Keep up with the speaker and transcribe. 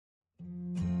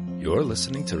You're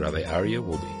listening to Rabbi Aryeh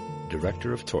Wolbe,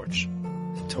 Director of Torch,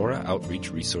 the Torah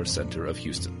Outreach Resource Center of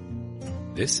Houston.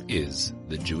 This is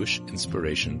the Jewish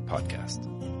Inspiration Podcast.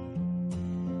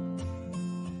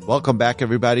 Welcome back,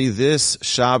 everybody. This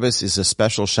Shabbos is a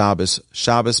special Shabbos,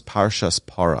 Shabbos Parshas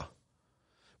Parah.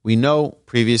 We know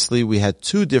previously we had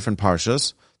two different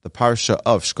Parshas, the Parsha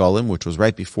of Shkolim, which was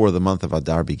right before the month of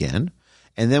Adar began,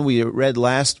 and then we read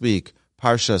last week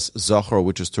Parshas Zachor,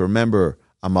 which was to remember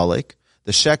Amalek.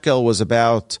 The shekel was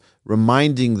about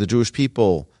reminding the Jewish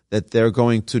people that they're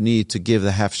going to need to give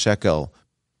the half shekel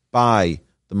by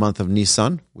the month of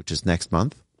Nisan, which is next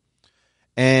month.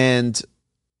 And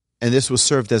this was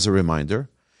served as a reminder.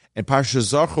 And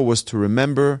Parshas Zachor was to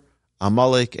remember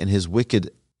Amalek and his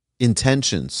wicked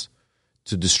intentions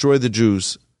to destroy the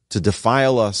Jews, to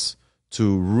defile us,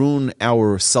 to ruin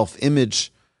our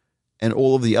self-image, and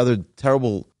all of the other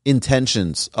terrible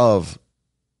intentions of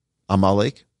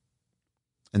Amalek.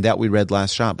 And that we read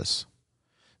last Shabbos.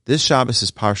 This Shabbos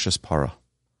is Parshas Parah,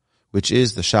 which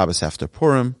is the Shabbos after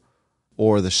Purim,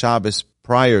 or the Shabbos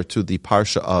prior to the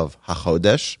Parsha of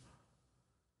HaChodesh.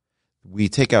 We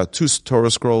take out 2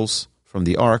 Torah scrolls from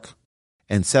the Ark,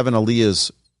 and 7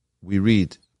 Aliyahs we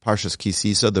read Parshas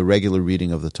Kisisa, the regular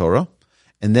reading of the Torah.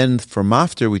 And then from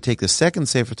after, we take the second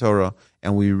Sefer Torah,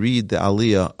 and we read the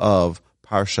Aliyah of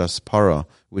Parshas Parah,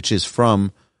 which is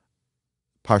from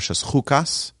Parshas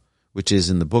Chukas, which is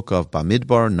in the book of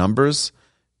Bamidbar, Numbers,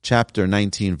 chapter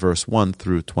 19, verse 1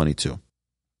 through 22.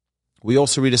 We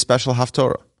also read a special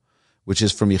Haftorah, which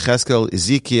is from Yechezkel,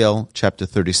 Ezekiel, chapter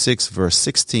 36, verse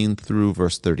 16 through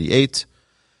verse 38,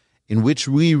 in which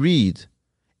we read,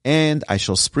 "And I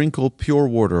shall sprinkle pure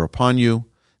water upon you,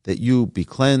 that you be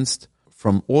cleansed.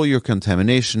 From all your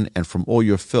contamination and from all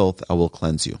your filth I will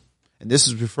cleanse you." And this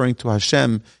is referring to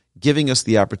Hashem giving us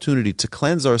the opportunity to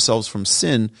cleanse ourselves from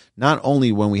sin, not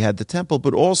only when we had the temple,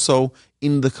 but also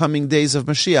in the coming days of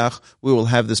Mashiach, we will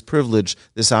have this privilege,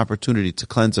 this opportunity to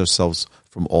cleanse ourselves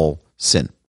from all sin.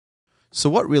 So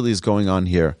what really is going on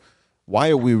here? Why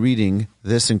are we reading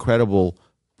this incredible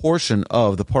portion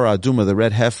of the Parah Aduma, the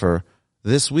red heifer,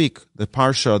 this week, the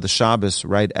Parsha, the Shabbos,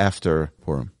 right after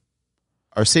Purim?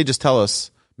 Our sages tell us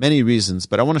many reasons,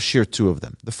 but I want to share 2 of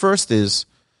them. The first is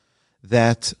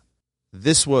that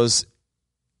this was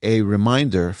a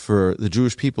reminder for the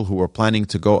Jewish people who were planning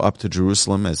to go up to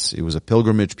Jerusalem, as it was a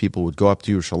pilgrimage. People would go up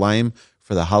to Yerushalayim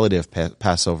for the holiday of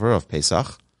Passover, of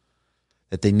Pesach,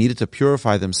 that they needed to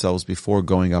purify themselves before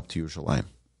going up to Yerushalayim.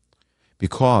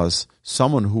 Because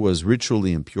someone who was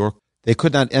ritually impure, they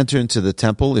could not enter into the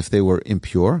temple if they were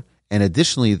impure, and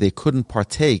additionally, they couldn't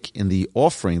partake in the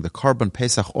offering, the Karban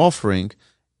Pesach offering,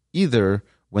 either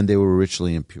when they were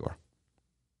ritually impure.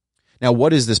 Now,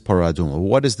 what is this Parah Aduma?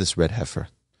 What is this red heifer?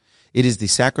 It is the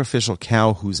sacrificial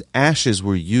cow whose ashes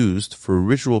were used for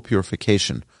ritual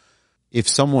purification. If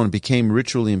someone became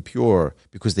ritually impure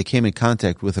because they came in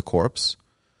contact with a corpse,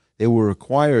 they were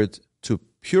required to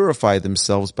purify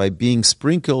themselves by being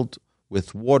sprinkled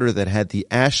with water that had the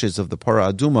ashes of the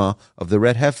Parah Aduma, of the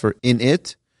red heifer, in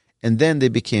it, and then they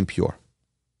became pure.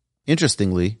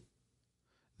 Interestingly,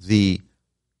 the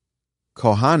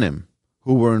Kohanim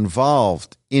who were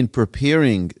involved in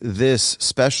preparing this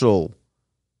special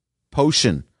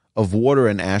potion of water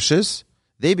and ashes,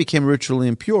 they became ritually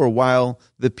impure, while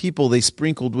the people they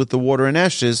sprinkled with the water and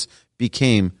ashes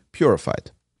became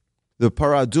purified. The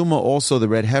Parah Aduma, also the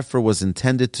red heifer, was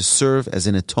intended to serve as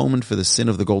an atonement for the sin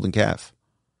of the golden calf.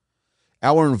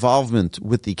 Our involvement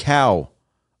with the cow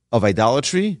of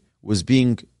idolatry was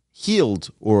being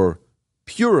healed or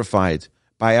purified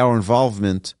by our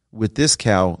involvement with this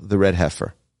cow, the red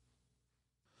heifer.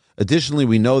 Additionally,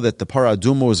 we know that the Parah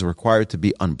Aduma was required to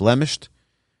be unblemished.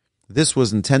 This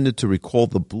was intended to recall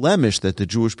the blemish that the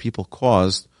Jewish people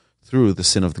caused through the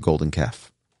sin of the golden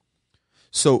calf.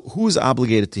 So who is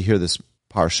obligated to hear this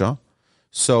parsha?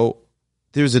 So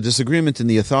there's a disagreement in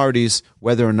the authorities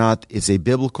whether or not it's a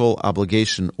biblical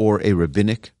obligation or a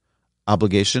rabbinic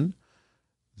obligation.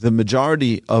 The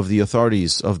majority of the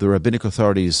authorities, of the rabbinic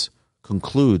authorities,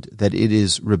 conclude that it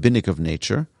is rabbinic of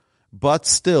nature, but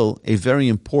still a very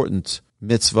important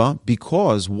mitzvah,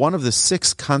 because one of the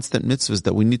 6 constant mitzvahs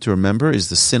that we need to remember is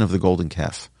the sin of the golden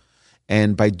calf.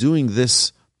 And by doing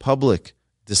this public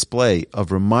display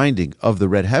of reminding of the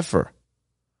red heifer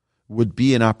would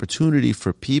be an opportunity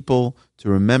for people to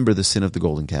remember the sin of the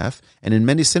golden calf. And in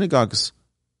many synagogues,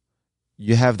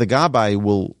 you have the Gabbai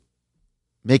will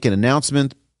make an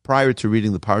announcement prior to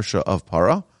reading the Parsha of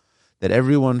Parah that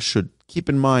everyone should keep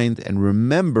in mind and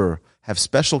remember, have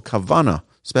special kavana,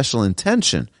 special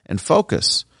intention and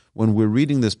focus when we're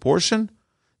reading this portion,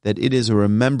 that it is a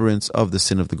remembrance of the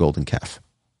sin of the golden calf.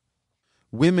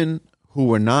 women who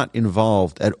were not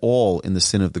involved at all in the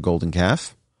sin of the golden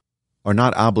calf are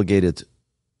not obligated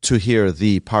to hear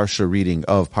the Parsha reading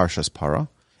of Parshas Parah.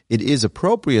 It is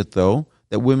appropriate, though,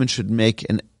 that women should make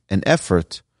an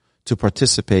effort to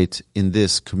participate in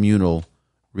this communal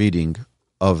reading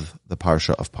of the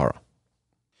Parsha of Parah.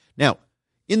 Now,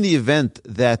 in the event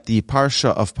that the Parsha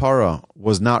of Parah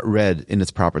was not read in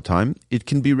its proper time, it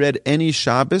can be read any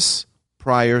Shabbos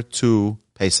prior to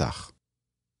Pesach.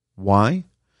 Why?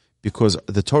 Because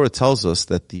the Torah tells us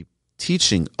that the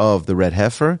teaching of the red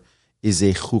heifer is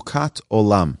a chukat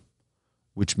olam,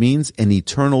 which means an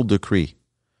eternal decree.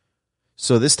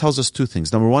 So this tells us two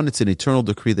things. Number one, it's an eternal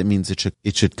decree. That means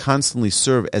it should constantly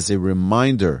serve as a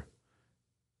reminder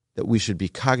that we should be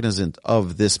cognizant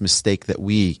of this mistake that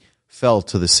we fell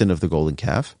to the sin of the golden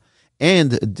calf.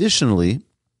 And additionally,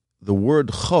 the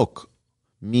word chok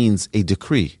means a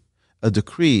decree. A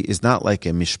decree is not like a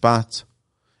mishpat.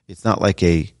 It's not like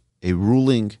a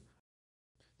ruling.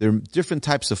 There are different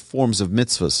types of forms of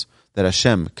mitzvahs that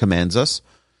Hashem commands us.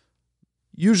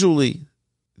 Usually,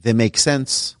 they make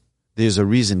sense. There's a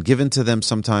reason given to them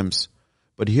sometimes.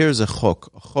 But here's a chok.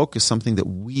 A chok is something that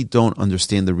we don't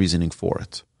understand the reasoning for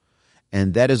it.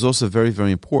 And that is also very,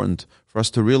 very important for us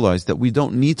to realize that we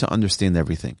don't need to understand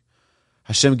everything.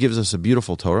 Hashem gives us a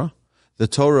beautiful Torah. The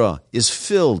Torah is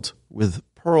filled with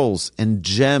pearls and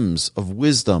gems of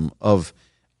wisdom, of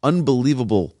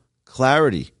unbelievable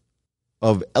clarity,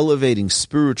 of elevating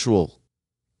spiritual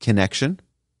connection.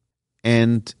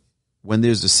 And when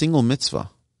there's a single mitzvah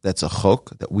that's a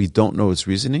chok, that we don't know its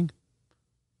reasoning,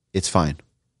 it's fine.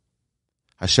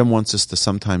 Hashem wants us to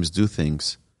sometimes do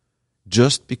things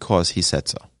just because He said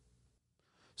so.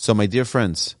 So, my dear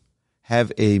friends,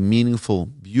 have a meaningful,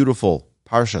 beautiful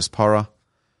Parshas Parah.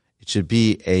 It should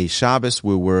be a Shabbos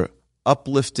where we're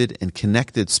uplifted and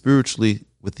connected spiritually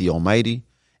with the Almighty.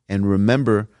 And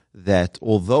remember that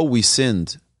although we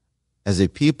sinned as a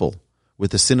people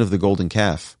with the sin of the golden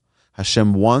calf,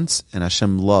 Hashem wants and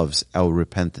Hashem loves our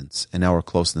repentance and our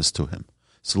closeness to Him.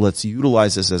 So let's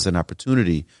utilize this as an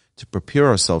opportunity to prepare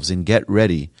ourselves and get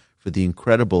ready for the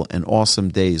incredible and awesome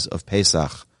days of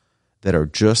Pesach that are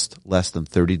just less than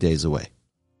 30 days away.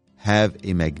 Have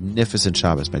a magnificent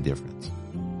Shabbos, my dear friends.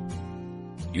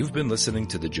 You've been listening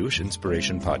to the Jewish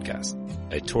Inspiration Podcast,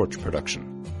 a Torch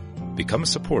production. Become a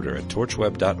supporter at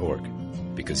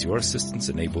torchweb.org because your assistance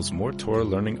enables more Torah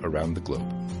learning around the globe.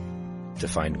 To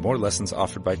find more lessons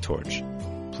offered by Torch,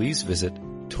 please visit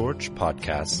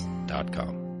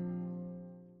torchpodcasts.com.